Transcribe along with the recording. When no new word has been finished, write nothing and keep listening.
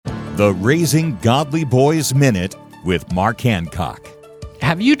The Raising Godly Boys Minute with Mark Hancock.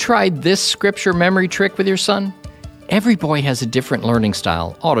 Have you tried this scripture memory trick with your son? Every boy has a different learning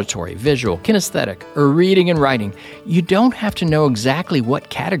style: auditory, visual, kinesthetic, or reading and writing. You don't have to know exactly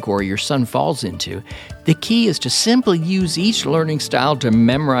what category your son falls into. The key is to simply use each learning style to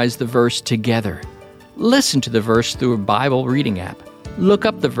memorize the verse together. Listen to the verse through a Bible reading app. Look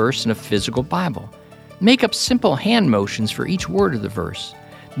up the verse in a physical Bible. Make up simple hand motions for each word of the verse.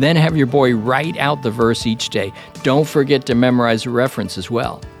 Then have your boy write out the verse each day. Don't forget to memorize the reference as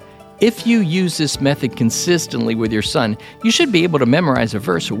well. If you use this method consistently with your son, you should be able to memorize a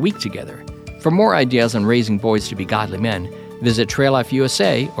verse a week together. For more ideas on raising boys to be godly men, visit Trail Life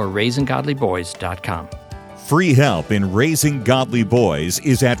USA or RaisingGodlyBoys.com. Free help in raising godly boys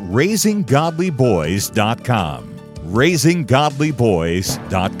is at RaisingGodlyBoys.com.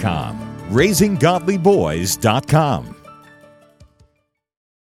 RaisingGodlyBoys.com. RaisingGodlyBoys.com.